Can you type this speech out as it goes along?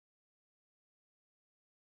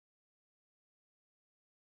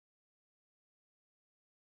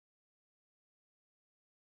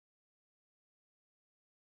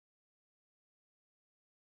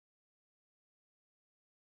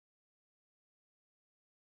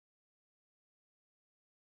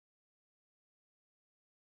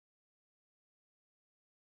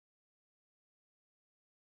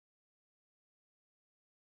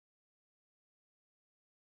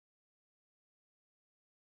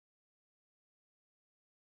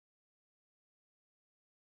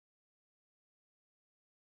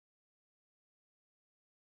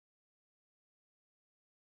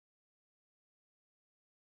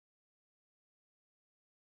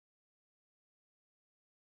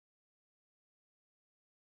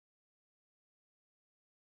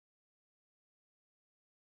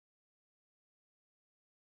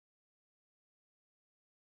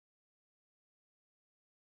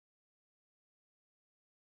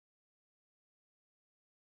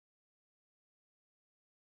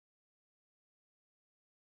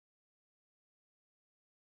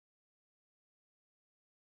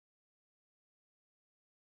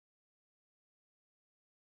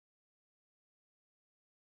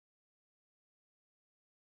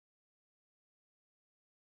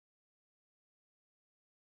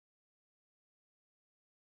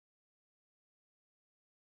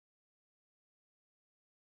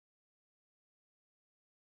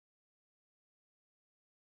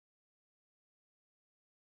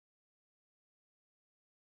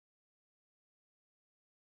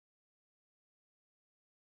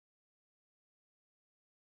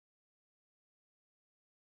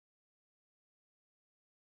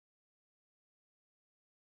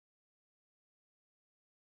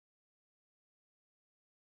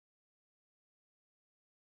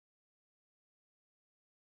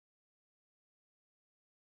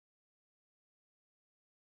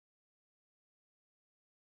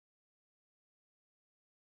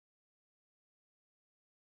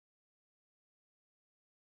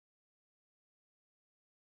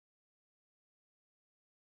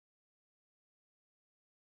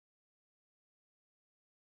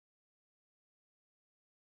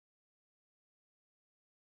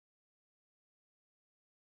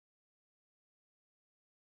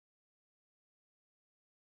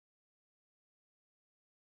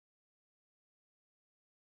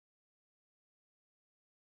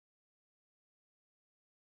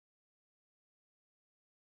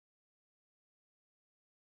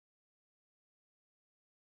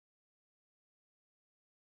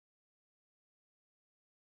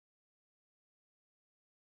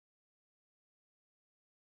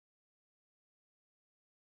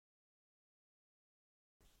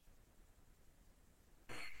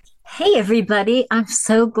Hey, everybody. I'm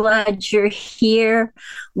so glad you're here.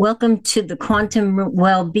 Welcome to the Quantum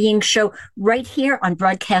Wellbeing Show right here on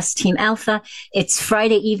Broadcast Team Alpha. It's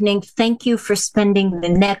Friday evening. Thank you for spending the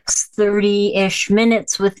next 30-ish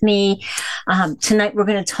minutes with me. Tonight, we're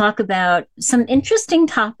going to talk about some interesting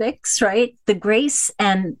topics, right? The grace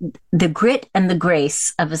and the grit and the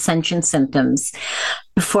grace of Ascension symptoms.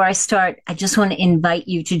 Before I start, I just want to invite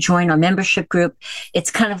you to join our membership group.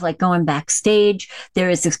 It's kind of like going backstage. There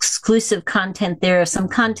is exclusive content. There is some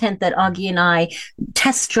content that Augie and I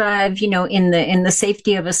test drive, in the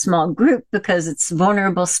safety of a small group because it's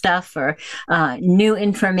vulnerable stuff or new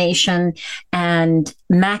information. And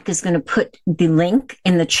Mac is going to put the link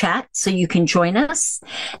in the chat so you can join us.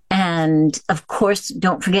 And of course,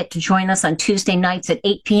 don't forget to join us on Tuesday nights at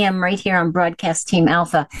 8 p.m. right here on Broadcast Team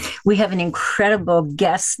Alpha. We have an incredible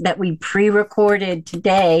guest that we pre-recorded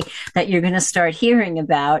today that you're going to start hearing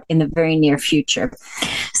about in the very near future.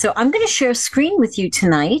 So I'm going to share a screen with you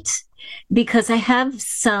tonight because I have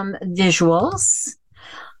some visuals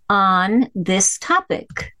on this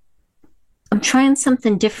topic. I'm trying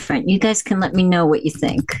something different. You guys can let me know what you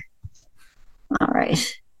think. All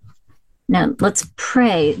right. Now, let's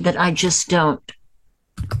pray that I just don't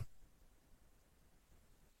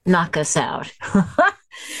knock us out.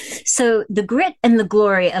 So, the grit and the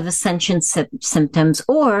glory of Ascension symptoms,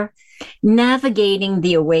 or navigating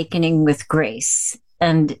the awakening with grace.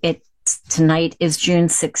 And tonight is June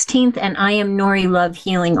 16th, and I am Nori Love,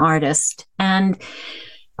 healing artist. And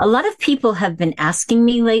a lot of people have been asking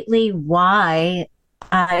me lately why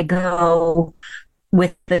I go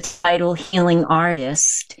with the title healing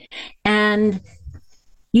artist. And,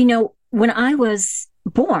 when I was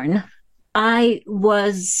born, I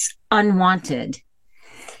was unwanted.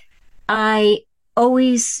 I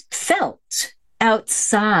always felt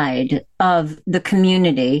outside of the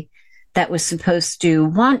community that was supposed to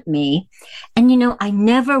want me. And, I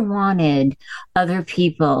never wanted other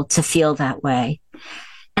people to feel that way.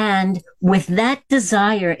 And with that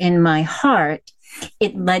desire in my heart,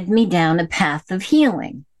 it led me down a path of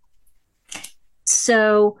healing.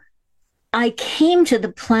 So I came to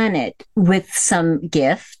the planet with some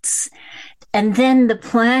gifts, and then the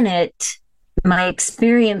planet, my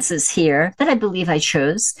experiences here that I believe I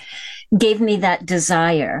chose, gave me that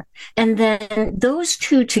desire. And then those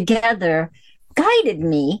two together guided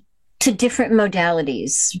me to different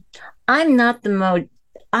modalities. I am not the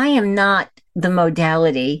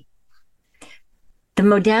modality. The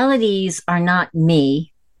modalities are not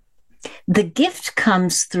me. The gift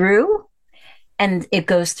comes through and it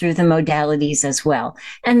goes through the modalities as well.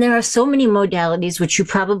 And there are so many modalities, which you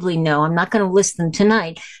probably know, I'm not going to list them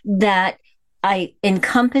tonight, that I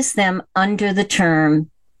encompass them under the term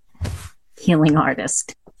healing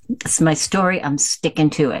artist. It's my story. I'm sticking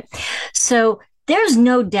to it. So there's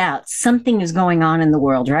no doubt something is going on in the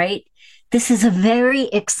world, right? This is a very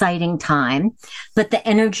exciting time, but the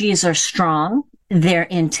energies are strong. They're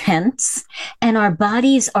intense, and our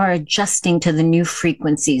bodies are adjusting to the new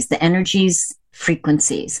frequencies, the energies,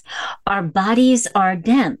 frequencies. Our bodies are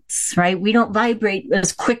dense, right? We don't vibrate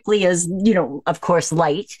as quickly as, of course,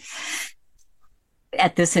 light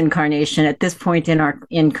at this incarnation, at this point in our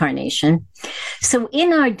incarnation. So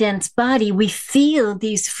in our dense body, we feel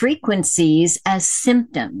these frequencies as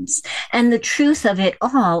symptoms. And the truth of it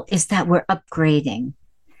all is that we're upgrading.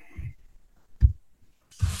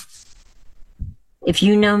 If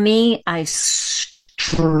you know me, I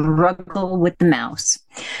struggle with the mouse.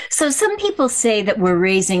 So some people say that we're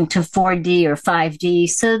raising to 4D or 5D.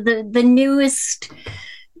 So the newest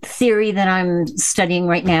theory that I'm studying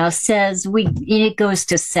right now says it goes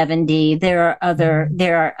to 7D. There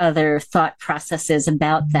are other thought processes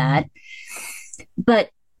about that.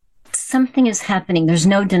 But something is happening. There's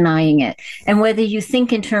no denying it. And whether you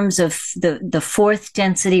think in terms of the fourth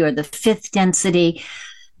density or the fifth density,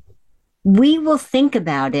 we will think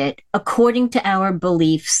about it according to our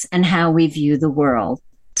beliefs and how we view the world.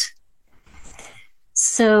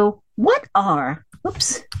 So I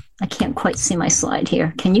can't quite see my slide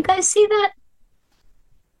here. Can you guys see that?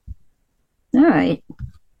 All right.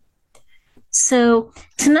 So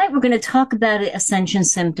tonight we're going to talk about Ascension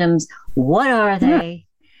symptoms. What are they?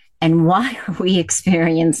 And why are we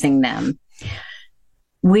experiencing them?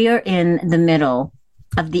 We are in the middle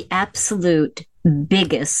of the absolute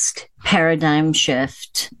biggest paradigm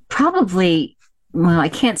shift, probably, well, I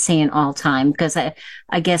can't say in all time, because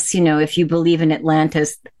I guess, if you believe in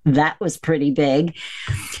Atlantis, that was pretty big.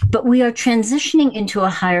 But we are transitioning into a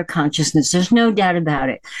higher consciousness. There's no doubt about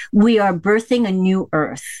it. We are birthing a new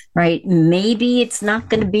earth, right? Maybe it's not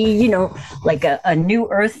going to be, like a new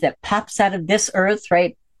earth that pops out of this earth,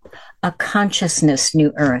 right? a consciousness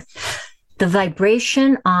new earth. The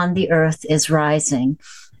vibration on the earth is rising.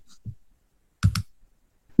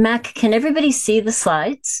 Mac, can everybody see the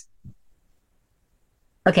slides?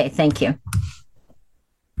 Okay, thank you.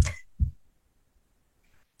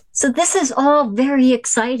 So this is all very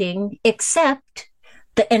exciting, except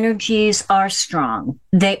the energies are strong.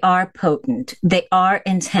 They are potent. They are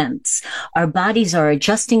intense. Our bodies are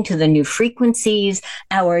adjusting to the new frequencies.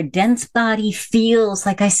 Our dense body feels,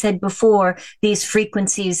 like I said before, these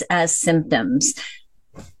frequencies as symptoms.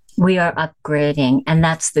 We are upgrading, and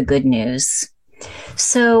that's the good news.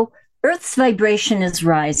 So Earth's vibration is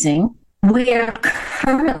rising. We are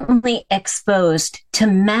currently exposed to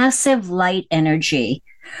massive light energy,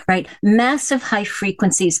 right? Massive high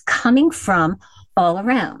frequencies coming from all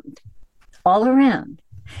around.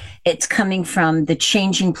 It's coming from the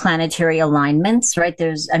changing planetary alignments, right?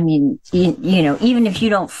 Even if you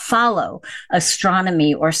don't follow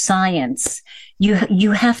astronomy or science,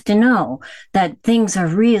 you have to know that things are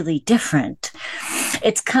really different.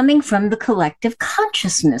 It's coming from the collective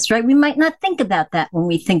consciousness, right? We might not think about that when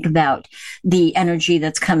we think about the energy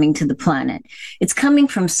that's coming to the planet. It's coming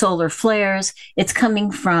from solar flares. It's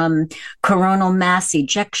coming from coronal mass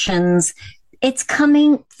ejections. It's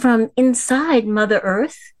coming from inside Mother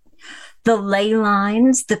Earth, the ley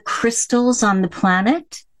lines, the crystals on the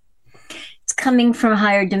planet. It's coming from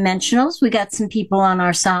higher dimensionals. We got some people on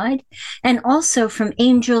our side, and also from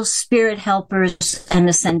angels, spirit helpers, and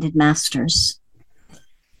ascended masters.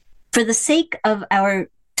 For the sake of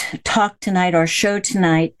our talk tonight, our show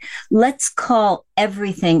tonight, let's call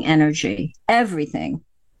everything energy, everything.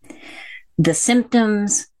 The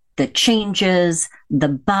symptoms, the changes, the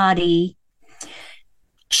body.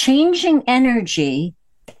 Changing energy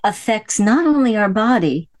affects not only our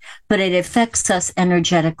body, but it affects us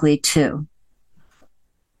energetically too.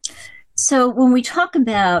 So when we talk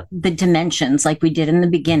about the dimensions, like we did in the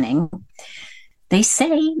beginning, they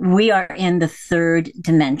say we are in the third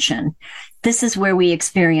dimension. This is where we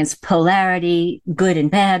experience polarity, good and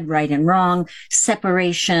bad, right and wrong,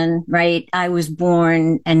 separation, right? I was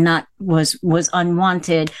born and was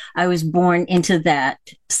unwanted. I was born into that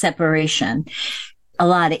separation. A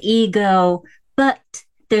lot of ego, but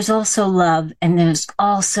there's also love, and there's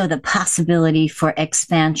also the possibility for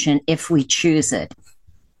expansion if we choose it.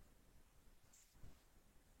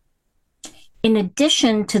 In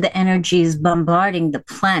addition to the energies bombarding the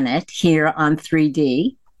planet here on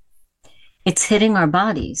 3D, it's hitting our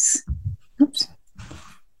bodies. Oops.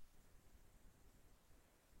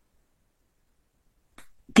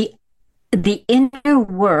 The inner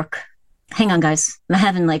work, hang on guys,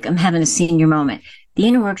 I'm having a senior moment. The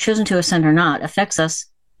inner work, chosen to ascend or not, affects us.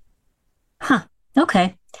 Huh.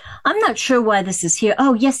 Okay. I'm not sure why this is here.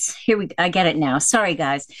 Oh, yes. I get it now. Sorry,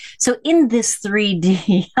 guys. So in this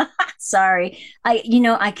 3D, sorry,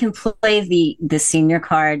 I can play the senior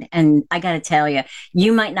card, and I got to tell you,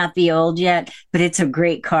 you might not be old yet, but it's a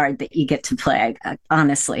great card that you get to play,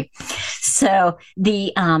 honestly. So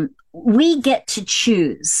we get to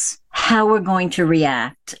choose how we're going to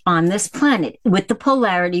react on this planet with the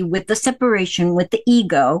polarity, with the separation, with the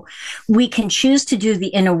ego. We can choose to do the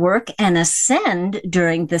inner work and ascend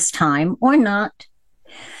during this time or not.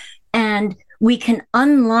 And we can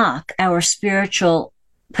unlock our spiritual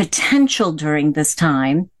potential during this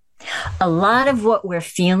time. A lot of what we're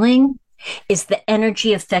feeling is the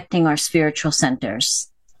energy affecting our spiritual centers.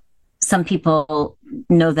 Some people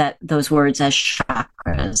know those words as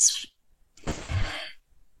chakras.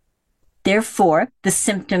 Therefore, the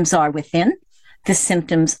symptoms are within, the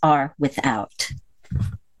symptoms are without.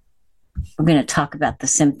 We're going to talk about the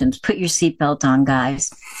symptoms. Put your seatbelt on,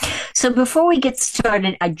 guys. So before we get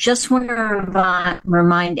started, I just want to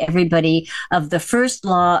remind everybody of the first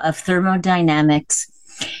law of thermodynamics.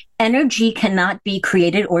 Energy cannot be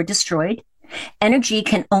created or destroyed. Energy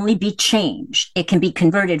can only be changed. It can be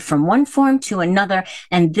converted from one form to another,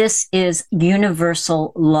 and this is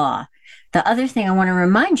universal law. The other thing I want to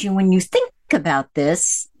remind you when you think about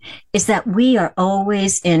this is that we are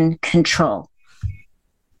always in control.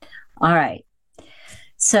 All right.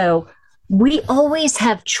 So we always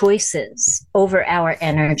have choices over our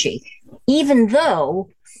energy, even though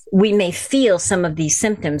we may feel some of these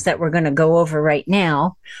symptoms that we're going to go over right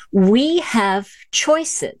now. We have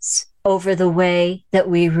choices over the way that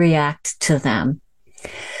we react to them.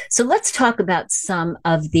 So let's talk about some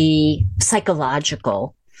of the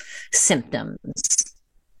psychological symptoms.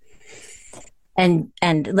 And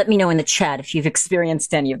let me know in the chat if you've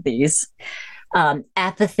experienced any of these.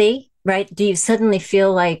 Apathy, right? Do you suddenly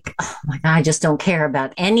feel like, oh my God, I just don't care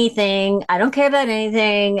about anything. I don't care about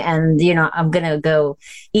anything. And, I'm going to go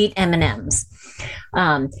eat M&Ms.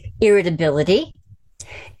 um, irritability.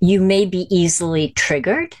 You may be easily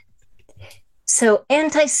triggered. So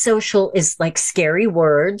antisocial is like scary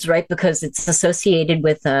words, right? Because it's associated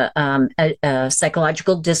with a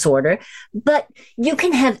psychological disorder. But you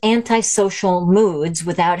can have antisocial moods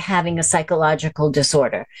without having a psychological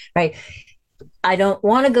disorder, right? I don't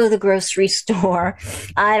want to go to the grocery store.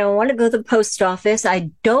 I don't want to go to the post office. I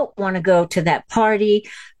don't want to go to that party,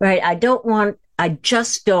 right? I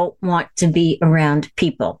just don't want to be around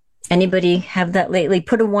people. Anybody have that lately?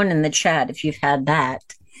 Put a 1 in the chat if you've had that.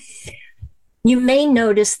 You may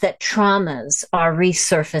notice that traumas are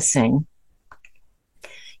resurfacing.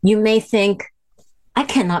 You may think, I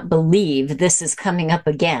cannot believe this is coming up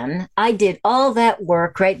again. I did all that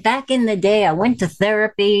work right back in the day. I went to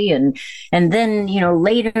therapy and then,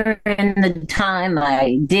 later in the time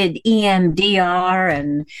I did EMDR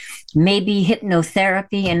and maybe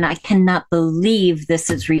hypnotherapy, and I cannot believe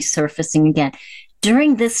this is resurfacing again.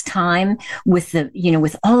 During this time with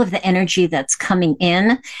with all of the energy that's coming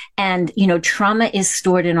in and, trauma is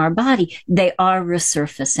stored in our body, they are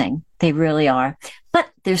resurfacing. They really are.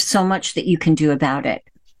 But there's so much that you can do about it.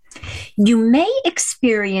 You may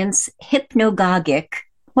experience hypnagogic.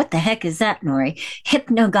 What the heck is that, Nori?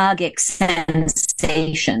 Hypnagogic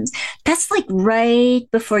sensations. That's like right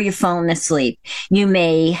before you're falling asleep. You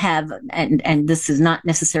may have, and this is not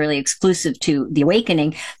necessarily exclusive to the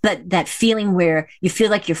awakening, but that feeling where you feel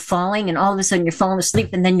like you're falling and all of a sudden you're falling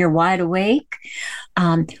asleep and then you're wide awake.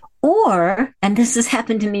 Or, and this has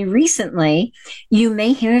happened to me recently, you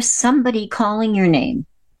may hear somebody calling your name,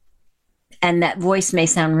 and that voice may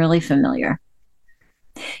sound really familiar.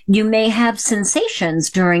 You may have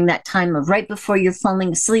sensations during that time of right before you're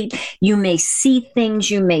falling asleep. You may see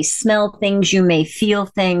things, you may smell things, you may feel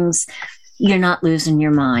things. You're not losing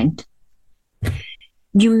your mind.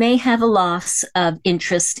 You may have a loss of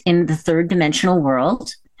interest in the third dimensional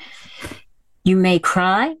world. You may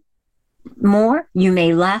cry more. You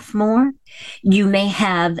may laugh more. You may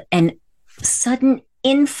have an sudden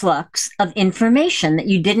influx of information that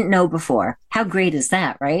you didn't know before. How great is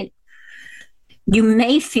that, right? You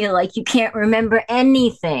may feel like you can't remember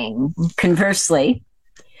anything. Conversely,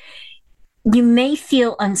 you may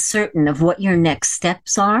feel uncertain of what your next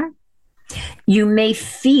steps are. You may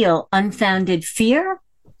feel unfounded fear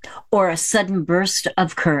or a sudden burst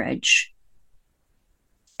of courage.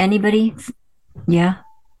 Anybody? Yeah?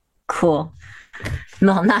 Cool.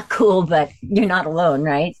 Well, not cool, but you're not alone,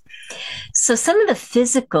 right? So some of the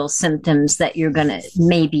physical symptoms that you're going to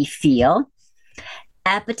maybe feel: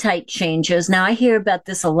 appetite changes. Now, I hear about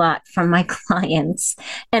this a lot from my clients,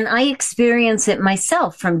 and I experience it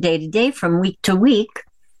myself from day to day, from week to week.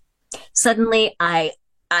 Suddenly, I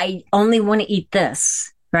only want to eat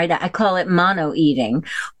this, right? I call it mono eating,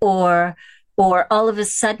 or all of a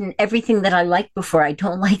sudden, everything that I liked before, I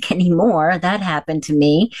don't like anymore. That happened to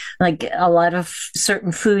me. Like a lot of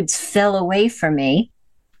certain foods fell away from me.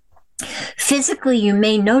 Physically, you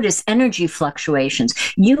may notice energy fluctuations.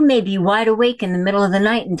 You may be wide awake in the middle of the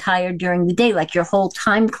night and tired during the day, like your whole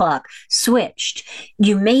time clock switched.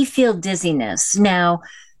 You may feel dizziness. Now,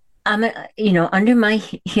 I'm under my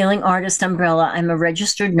healing artist umbrella, I'm a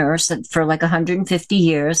registered nurse for like 150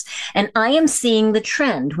 years, and I am seeing the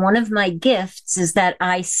trend. One of my gifts is that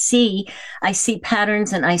I see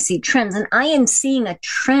patterns and I see trends, and I am seeing a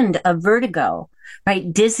trend of vertigo.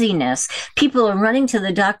 Right? Dizziness. People are running to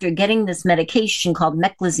the doctor getting this medication called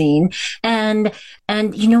meclizine. And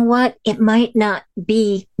you know what? It might not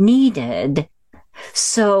be needed.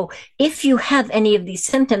 So if you have any of these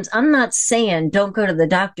symptoms, I'm not saying don't go to the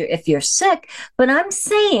doctor if you're sick, but I'm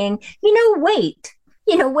saying, wait.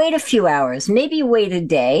 Wait a few hours, maybe wait a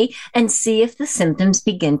day and see if the symptoms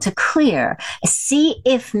begin to clear. See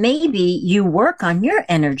if maybe you work on your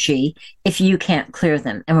energy if you can't clear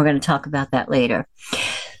them. And we're going to talk about that later.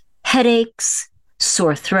 Headaches,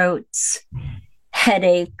 sore throats,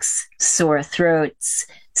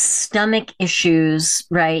 stomach issues,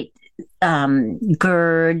 right?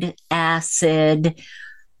 GERD, acid,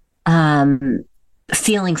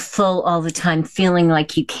 feeling full all the time, feeling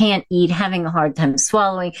like you can't eat, having a hard time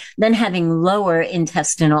swallowing, then having lower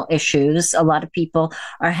intestinal issues. A lot of people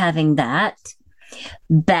are having that.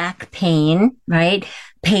 Back pain, right?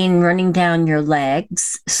 Pain running down your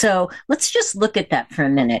legs. So let's just look at that for a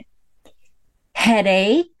minute.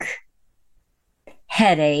 Headache,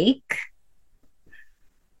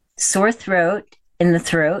 sore throat in the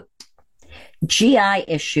throat, GI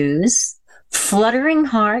issues, fluttering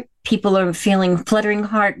heart. People are feeling fluttering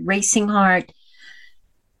heart, racing heart,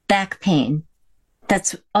 back pain.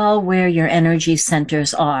 That's all where your energy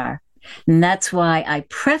centers are. And that's why I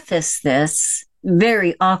preface this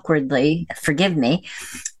very awkwardly, forgive me,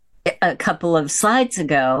 a couple of slides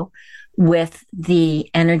ago with the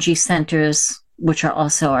energy centers, which are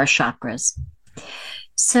also our chakras.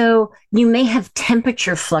 So you may have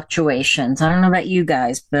temperature fluctuations. I don't know about you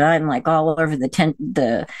guys, but I'm like all over the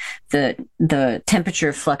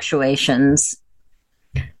temperature fluctuations.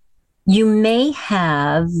 You may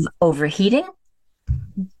have overheating.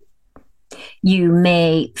 You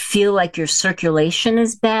may feel like your circulation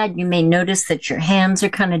is bad. You may notice that your hands are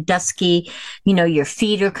kind of dusky. Your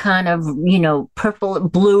feet are kind of, purple,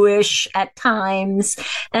 bluish at times.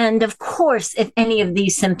 And of course, if any of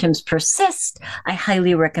these symptoms persist, I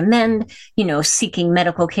highly recommend, seeking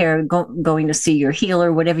medical care, going to see your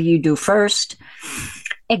healer, whatever you do first.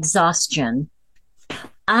 Exhaustion.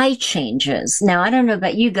 Eye changes. Now, I don't know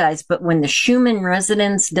about you guys, but when the Schumann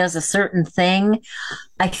resonance does a certain thing,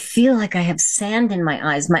 I feel like I have sand in my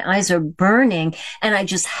eyes. My eyes are burning and I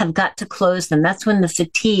just have got to close them. That's when the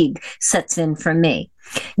fatigue sets in for me.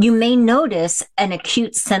 You may notice an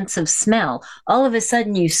acute sense of smell. All of a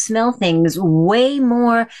sudden, you smell things way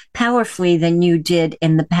more powerfully than you did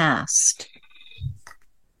in the past.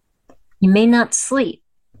 You may not sleep.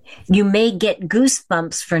 You may get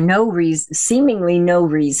goosebumps for no reason, seemingly no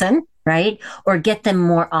reason, right? Or get them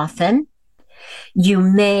more often. You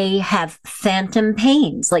may have phantom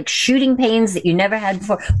pains, like shooting pains that you never had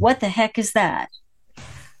before. What the heck is that?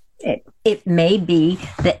 It may be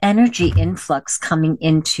the energy influx coming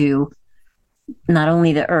into not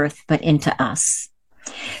only the earth, but into us.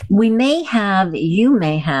 You may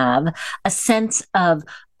have a sense of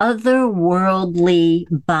otherworldly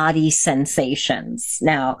body sensations.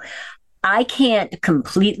 Now, I can't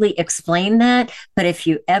completely explain that, but if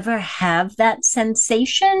you ever have that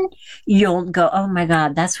sensation, you'll go, oh my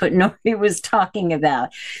God, that's what Nori was talking about.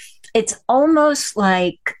 It's almost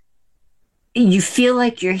like you feel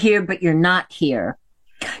like you're here, but you're not here.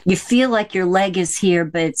 You feel like your leg is here,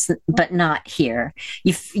 but not here.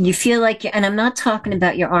 You feel like, and I'm not talking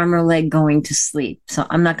about your arm or leg going to sleep, so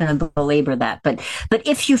I'm not going to belabor that. But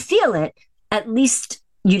if you feel it, at least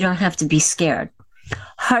you don't have to be scared.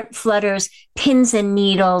 Heart flutters, pins and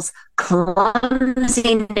needles,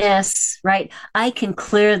 clumsiness, right? I can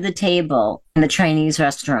clear the table in the Chinese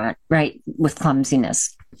restaurant, right, with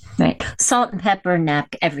clumsiness, right? Salt and pepper,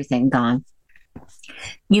 neck, everything gone.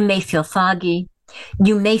 You may feel foggy.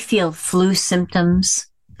 You may feel flu symptoms.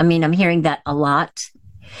 I mean, I'm hearing that a lot.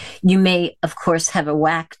 You may, of course, have a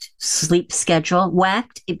whacked sleep schedule.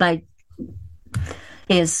 Whacked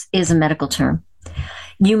is a medical term.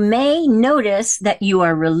 You may notice that you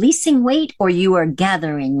are releasing weight or you are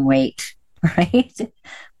gathering weight, right?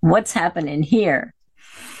 What's happening here?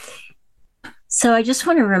 So I just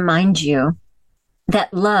want to remind you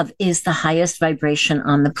that love is the highest vibration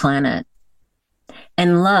on the planet.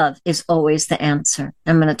 And love is always the answer.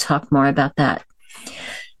 I'm going to talk more about that.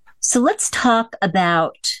 So let's talk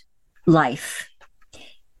about life.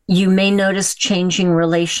 You may notice changing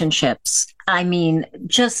relationships. I mean,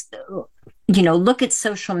 just, look at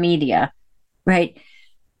social media, right?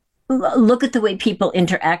 Look at the way people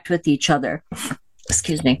interact with each other.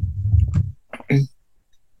 Excuse me.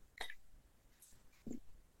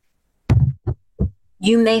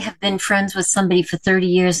 You may have been friends with somebody for 30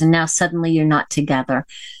 years and now suddenly you're not together.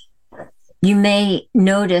 You may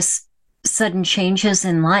notice sudden changes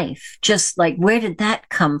in life, just like, where did that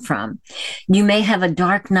come from? You may have a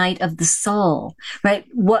dark night of the soul, right?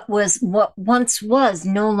 What once was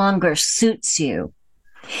no longer suits you.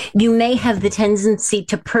 You may have the tendency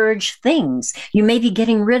to purge things. You may be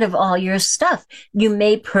getting rid of all your stuff. You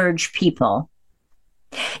may purge people.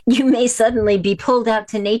 You may suddenly be pulled out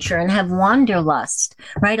to nature and have wanderlust,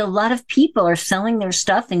 right? A lot of people are selling their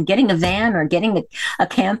stuff and getting a van or getting a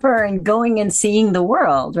camper and going and seeing the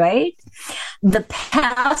world, right? The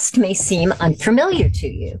past may seem unfamiliar to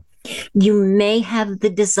you. You may have the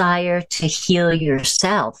desire to heal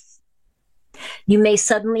yourself. You may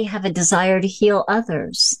suddenly have a desire to heal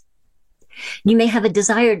others. You may have a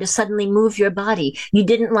desire to suddenly move your body. You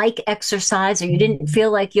didn't like exercise or you didn't feel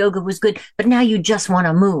like yoga was good, but now you just want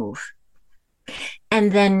to move.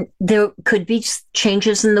 And then there could be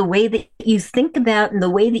changes in the way that you think about and the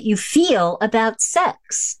way that you feel about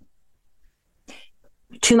sex.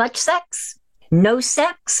 Too much sex, no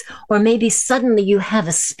sex, or maybe suddenly you have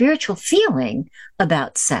a spiritual feeling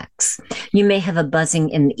about sex. You may have a buzzing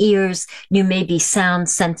in the ears. You may be sound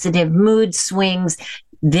sensitive, mood swings,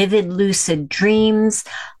 vivid, lucid dreams,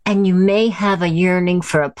 and you may have a yearning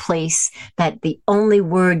for a place that the only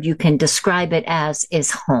word you can describe it as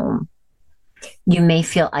is home. You may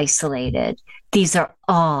feel isolated. These are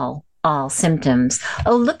all symptoms.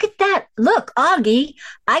 Oh, look at that look, Augie,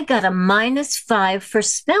 I got a -5 for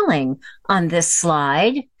spelling on this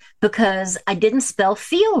slide because I didn't spell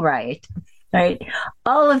feel right. Right?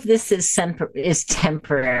 All of this is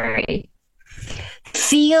temporary.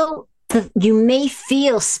 You may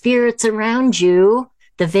feel spirits around you.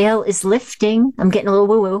 The veil is lifting. I'm getting a little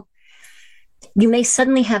woo-woo. You may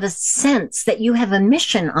suddenly have a sense that you have a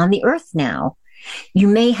mission on the earth now. You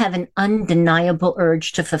may have an undeniable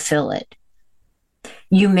urge to fulfill it.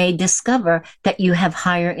 You may discover that you have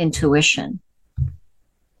higher intuition.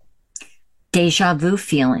 Deja vu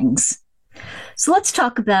feelings. So let's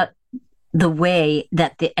talk about the way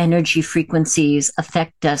that the energy frequencies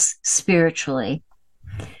affect us spiritually.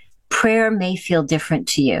 Prayer may feel different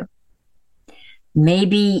to you.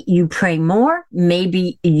 Maybe you pray more.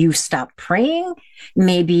 Maybe you stop praying.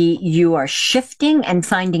 Maybe you are shifting and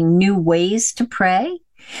finding new ways to pray.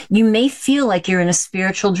 You may feel like you're in a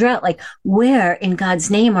spiritual drought, like, where in God's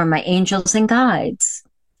name are my angels and guides?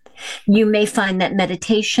 You may find that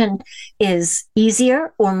meditation is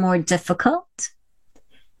easier or more difficult.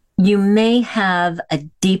 You may have a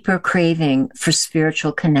deeper craving for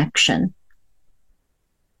spiritual connection.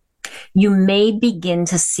 You may begin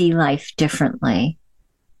to see life differently.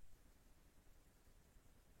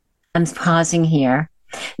 I'm pausing here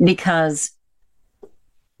because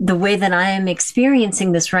the way that I am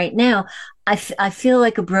experiencing this right now, I feel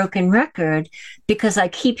like a broken record because I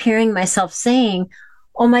keep hearing myself saying,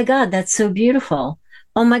 oh my God, that's so beautiful.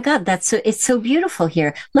 Oh my God, it's so beautiful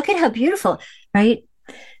here. Look at how beautiful, right?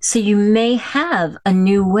 So you may have a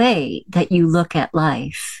new way that you look at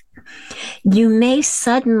life. You may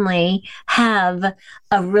suddenly have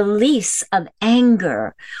a release of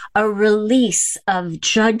anger, a release of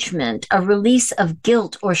judgment, a release of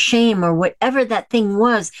guilt or shame or whatever that thing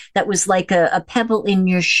was that was like a pebble in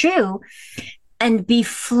your shoe, and be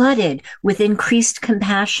flooded with increased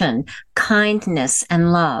compassion, kindness,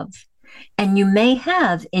 and love. And you may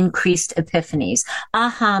have increased epiphanies,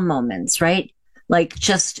 aha moments, right? Like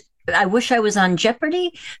just, I wish I was on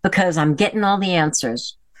Jeopardy because I'm getting all the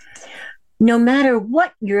answers. No matter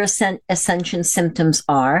what your ascension symptoms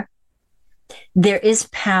are, there is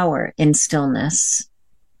power in stillness.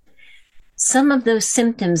 Some of those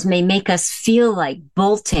symptoms may make us feel like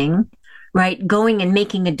bolting, right? Going and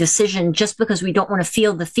making a decision just because we don't want to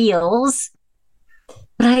feel the feels.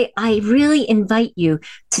 But I really invite you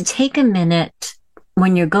to take a minute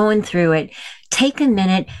when you're going through it, take a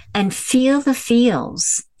minute and feel the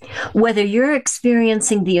feels. Whether you're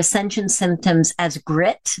experiencing the ascension symptoms as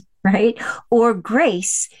grit, right, or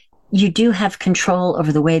grace, you do have control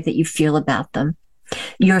over the way that you feel about them.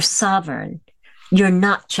 You're sovereign. You're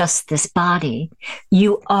not just this body.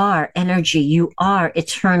 You are energy. You are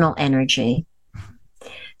eternal energy.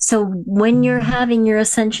 So when you're having your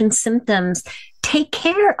ascension symptoms, take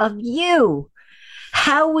care of you.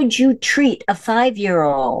 How would you treat a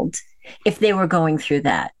 5-year-old if they were going through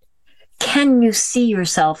that? Can you see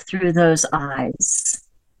yourself through those eyes?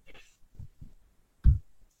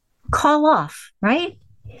 Call off, right?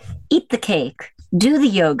 Eat the cake, do the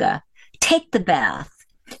yoga, take the bath,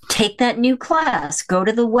 take that new class, go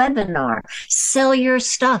to the webinar, sell your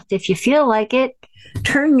stuff if you feel like it,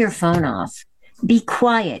 turn your phone off, be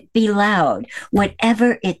quiet, be loud,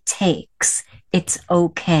 whatever it takes, it's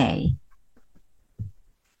okay.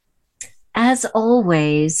 As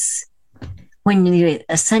always, when the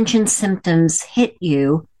ascension symptoms hit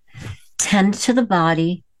you, tend to the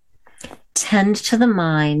body, tend to the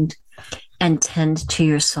mind, and tend to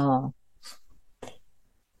your soul.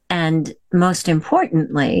 And most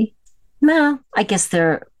importantly, well, I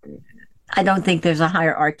don't think there's a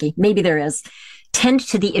hierarchy. Maybe there is. Tend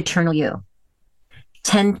to the eternal you.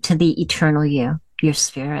 Tend to the eternal you, your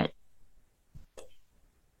spirit.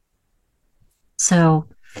 So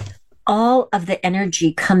all of the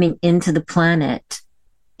energy coming into the planet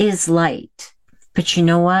is light. But you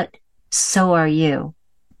know what? So are you.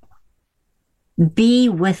 Be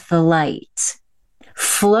with the light.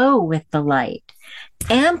 Flow with the light.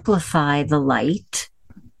 Amplify the light.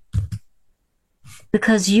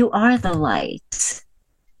 Because you are the light.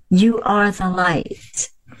 You are the light.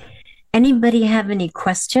 Anybody have any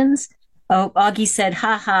questions? Oh, Augie said,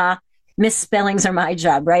 haha, misspellings are my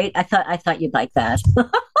job, right? I thought you'd like that.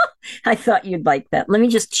 I thought you'd like that. Let me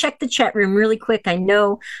just check the chat room really quick. I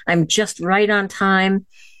know I'm just right on time.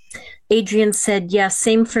 Adrian said, yeah,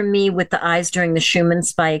 same for me with the eyes during the Schumann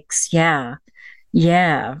spikes. Yeah,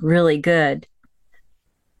 really good.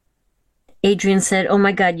 Adrian said, oh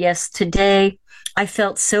my God, yes, today I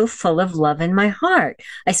felt so full of love in my heart.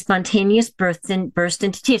 I spontaneous burst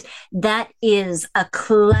into tears. That is a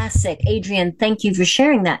classic. Adrian, thank you for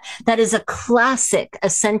sharing that. That is a classic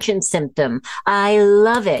ascension symptom. I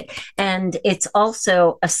love it. And it's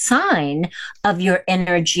also a sign of your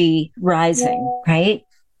energy rising, right?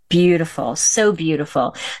 Beautiful. So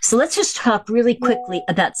beautiful. So let's just talk really quickly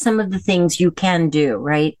about some of the things you can do,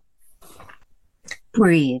 right?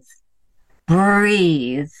 Breathe.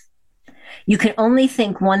 Breathe. You can only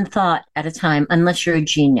think one thought at a time, unless you're a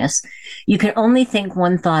genius. You can only think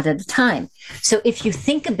one thought at a time. So if you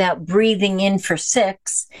think about breathing in for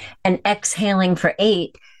 6 and exhaling for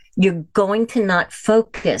 8, you're going to not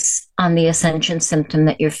focus on the ascension symptom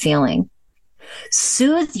that you're feeling.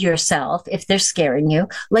 Soothe yourself if they're scaring you,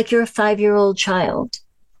 like you're a 5-year-old child.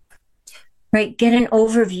 Right? Get an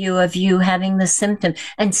overview of you having the symptom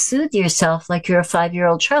and soothe yourself like you're a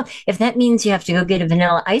 5-year-old child. If that means you have to go get a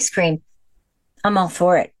vanilla ice cream, I'm all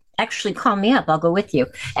for it. Actually, call me up. I'll go with you.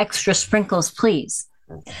 Extra sprinkles, please.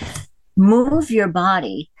 Move your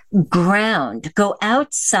body, ground, go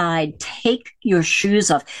outside, take your shoes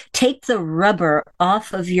off, take the rubber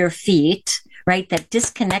off of your feet, right? That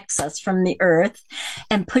disconnects us from the earth,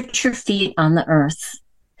 and put your feet on the earth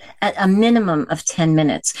at a minimum of 10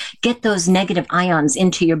 minutes. Get those negative ions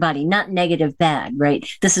into your body, not negative bad, right?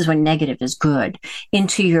 This is when negative is good,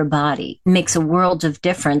 into your body. It makes a world of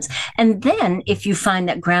difference. And then if you find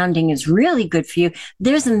that grounding is really good for you,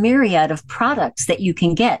 there's a myriad of products that you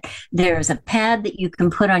can get. There's a pad that you can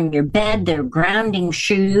put on your bed. There are grounding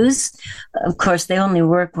shoes. Of course, they only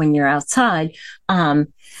work when you're outside.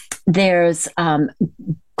 There's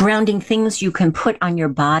grounding things you can put on your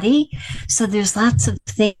body. So there's lots of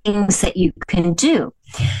things that you can do.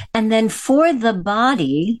 And then for the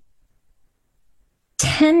body,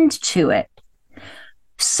 tend to it.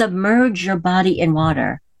 Submerge your body in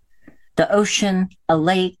water. The ocean, a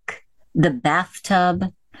lake, the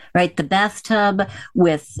bathtub, right? The bathtub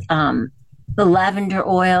with the lavender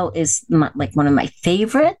oil is like one of my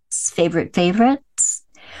favorites.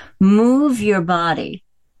 Move your body.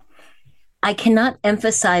 I cannot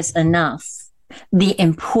emphasize enough the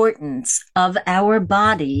importance of our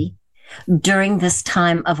body during this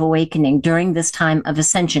time of awakening, during this time of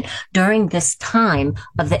ascension, during this time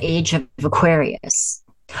of the age of Aquarius.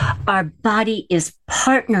 Our body is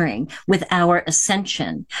partnering with our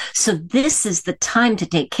ascension. So this is the time to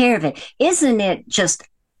take care of it. Isn't it just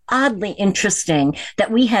oddly interesting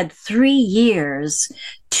that we had 3 years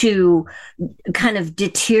to kind of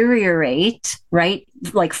deteriorate, right?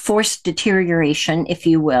 Like forced deterioration, if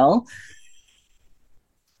you will,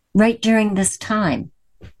 right during this time.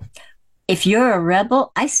 If you're a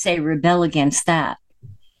rebel, I say rebel against that.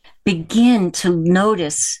 Begin to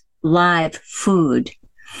notice live food.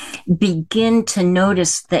 Begin to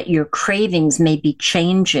notice that your cravings may be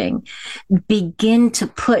changing. Begin to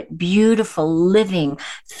put beautiful living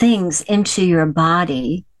things into your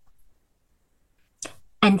body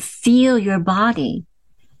and feel your body.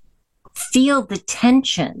 Feel the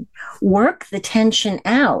tension. Work the tension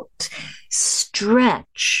out.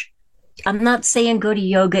 Stretch. I'm not saying go to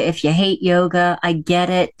yoga if you hate yoga. I get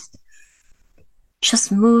it. Just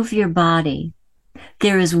move your body.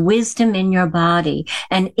 There is wisdom in your body.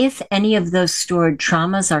 And if any of those stored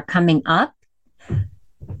traumas are coming up,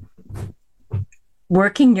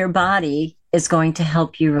 working your body is going to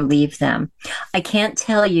help you relieve them. I can't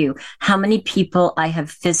tell you how many people I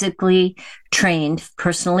have physically trained,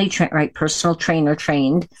 personal trainer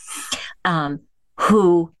trained,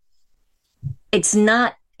 who it's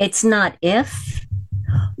not if,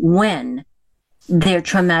 when their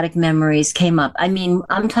traumatic memories came up. I mean,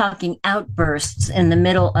 I'm talking outbursts in the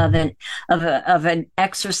middle of an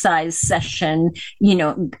exercise session,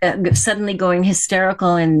 suddenly going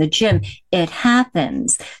hysterical in the gym. It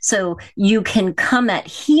happens. So you can come at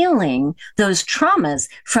healing those traumas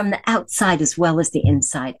from the outside as well as the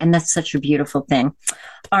inside. And that's such a beautiful thing.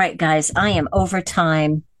 All right, guys, I am over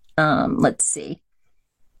time. Let's see.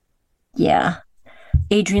 Yeah.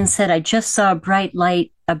 Adrian said, I just saw a bright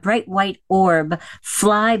white orb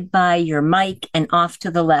fly by your mic and off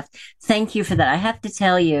to the left. Thank you for that. I have to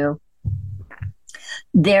tell you,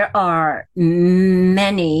 there are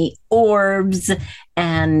many orbs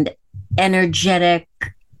and energetic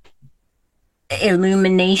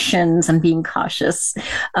illuminations. I'm being cautious,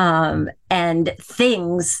 and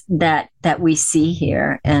things that we see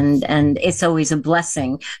here, and it's always a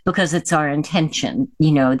blessing because it's our intention,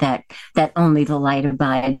 that only the light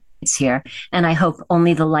abides. here. And I hope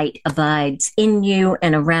only the light abides in you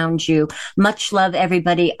and around you. Much love,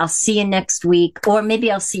 everybody. I'll see you next week, or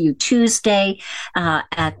maybe I'll see you Tuesday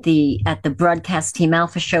at the Broadcast Team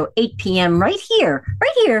Alpha show, 8 p.m. right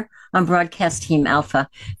here on Broadcast Team Alpha.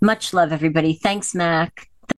 Much love, everybody. Thanks, Mac.